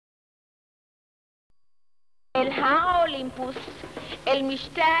מהר האולימפוס אל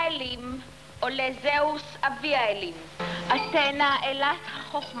משתי האלים עולה זאוס אבי האלים. אתנה אלת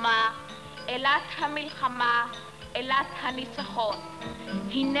החוכמה, אלת המלחמה, אלת הניצחון.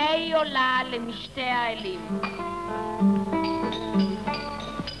 הנה היא עולה למשתי האלים.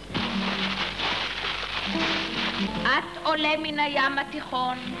 את עולה מן הים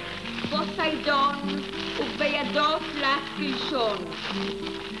התיכון, פוסיידון, ובידו תלת פלשון.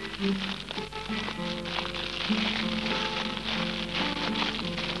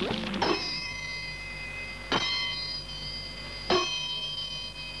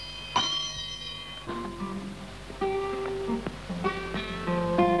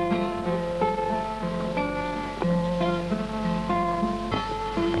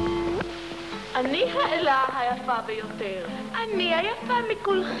 אני האלה היפה ביותר. אני היפה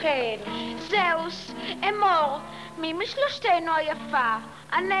מכולכן. זאוס, אמור, מי משלושתנו היפה?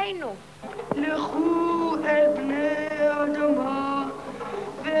 ענינו. לכו אל בני האדמה,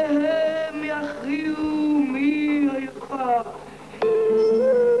 והם יכריעו מי היפה.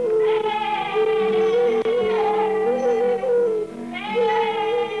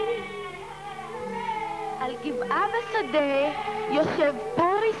 על גבעה בשדה יושב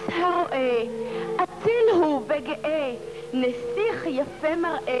פריס הרועה, אציל הוא וגאה, נסיך יפה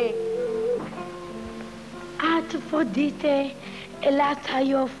מראה. את אפרודיטה, אלת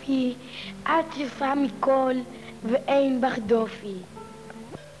היופי, את יפה מכל ואין בך דופי.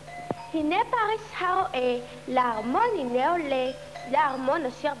 הנה פריס הרועה, לארמון הנה עולה, לארמון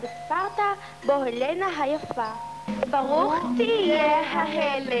אשר בספרטה, בו הלנה היפה. ברוך תהיה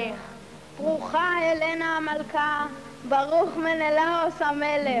ההלך. ברוכה הלנה המלכה, ברוך מנלאוס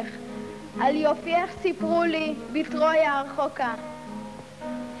המלך. על יופייך סיפרו לי בטרויה הרחוקה.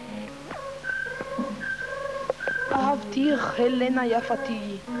 אהבתיך הלנה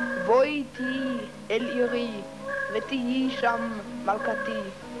יפתי, בואי איתי אל עירי, ותהיי שם מלכתי.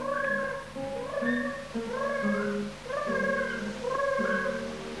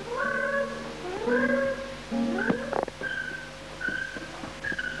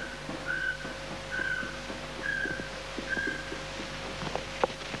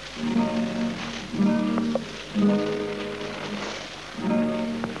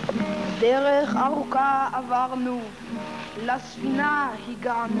 דרך ארוכה עברנו, לספינה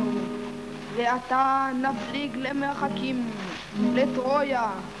הגענו, ועתה נפליג למרחקים, לטרויה,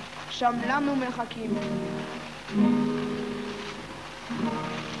 שם לנו מחכים.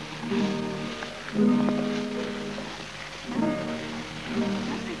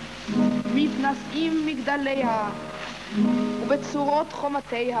 מתנשאים מגדליה, ובצורות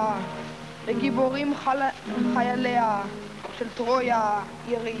חומתיה, וגיבורים חייליה של טרויה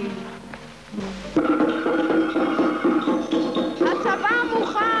עירי. הצבא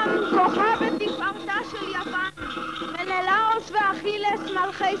מוכן, כוחה ותפארתה של יוון, מנלאוס ואכילס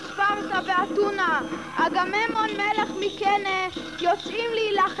מלכי ספרטה ואתונה, אגממנון מלך מקנה, יוצאים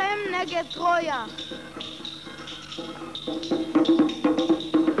להילחם נגד טרויה.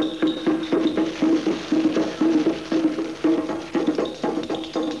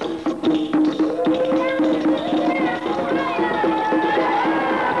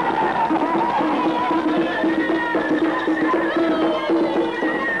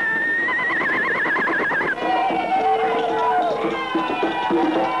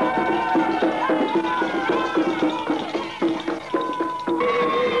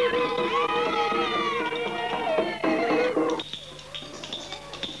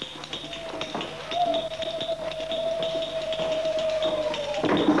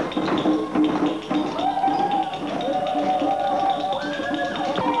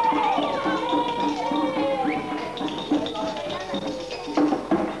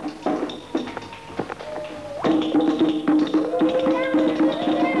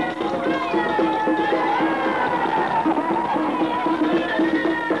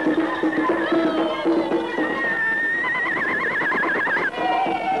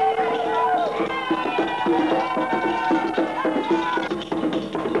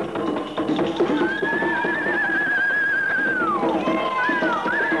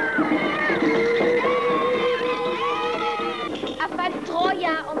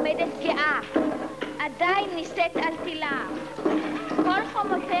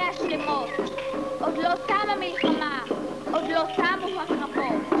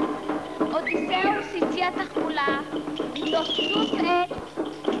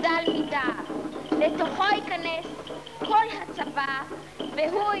 לתוכו ייכנס כל הצבא,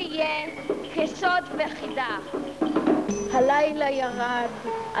 והוא יהיה כסוד וחידה. הלילה ירד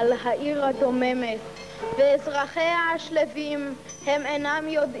על העיר הדוממת, ואזרחיה השלווים הם אינם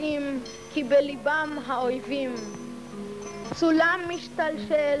יודעים כי בליבם האויבים. סולם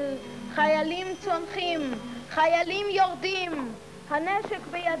משתלשל, חיילים צונחים, חיילים יורדים, הנשק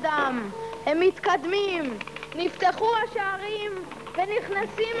בידם, הם מתקדמים, נפתחו השערים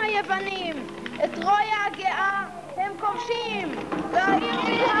ונכנסים היוונים, את טרויה הגאה הם כובשים, והעיר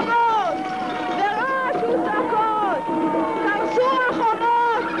מתהמות, ורעש וצעקות, קרסו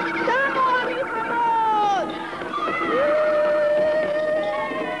החומות, תמו המלחמות.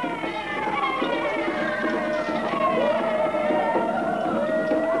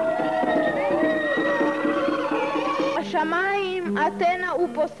 בשמיים אתנה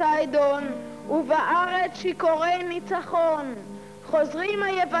ופוסיידון, ובארץ שיכורי ניצחון, חוזרים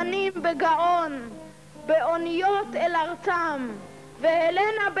היוונים בגאון, באוניות אל ארצם,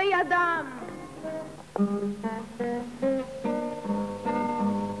 והלנה בידם.